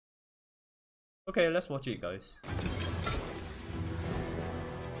Okay, let's watch it, guys.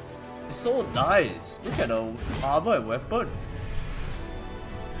 It's so nice. Look at the armor and weapon.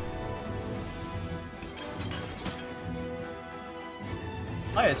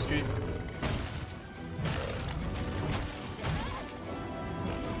 Hi, stream.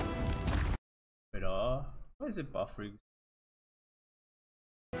 Wait, why is it buffering?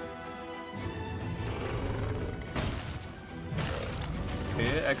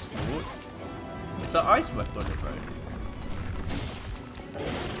 Okay, X mode. It's an ice weapon, right?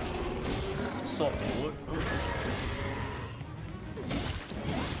 Sword mode.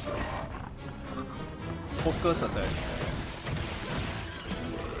 Focus attack.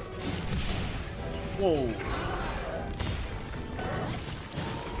 Whoa.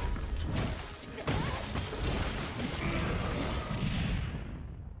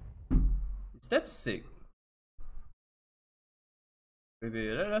 Is that sick?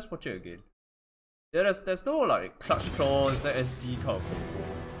 Maybe let's watch it again. Yeah, there's no like clutch claw ZSD kind of combo.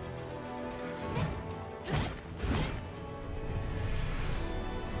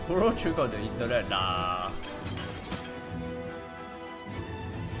 Puro trick on the internet, nah.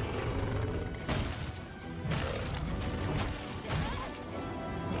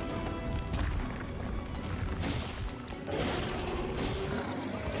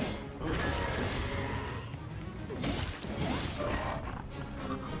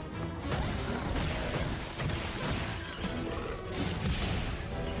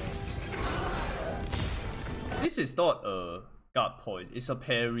 This is not a guard point, it's a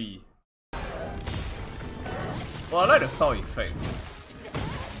parry. Well, I like the sound effect.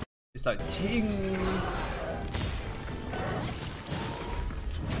 It's like ting.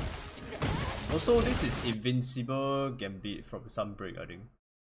 Also, this is invincible gambit from Sunbreak, I think.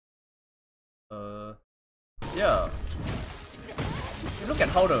 Yeah. You look at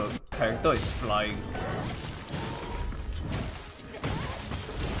how the character is flying.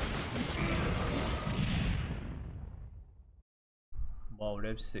 Wow,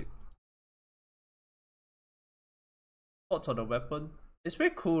 that's sick. Thoughts on the weapon? It's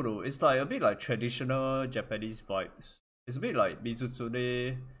very cool though. It's like a bit like traditional Japanese vibes. It's a bit like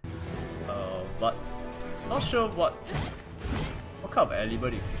Mizutsune, but not sure what kind of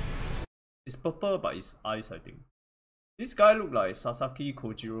element it. It's purple, but it's ice, I think. This guy look like Sasaki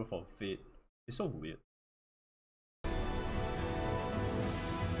Kojiro from Fate. It's so weird.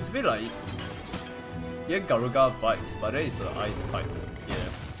 It's a bit like Garuga vibes, but then it's an ice type. Yeah.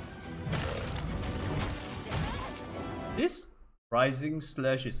 This Rising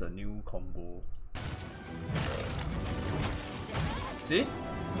Slash is a new combo. See?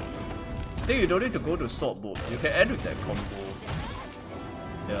 I think you don't need to go to sword mode. You can end with that combo.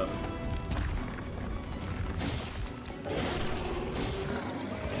 Yeah.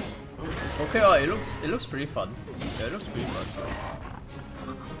 Okay, it looks pretty fun. Yeah, it looks pretty fun.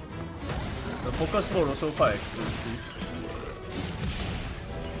 The focus mode also quite exclusive.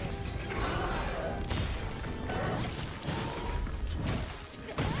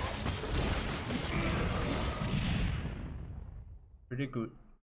 Pretty good.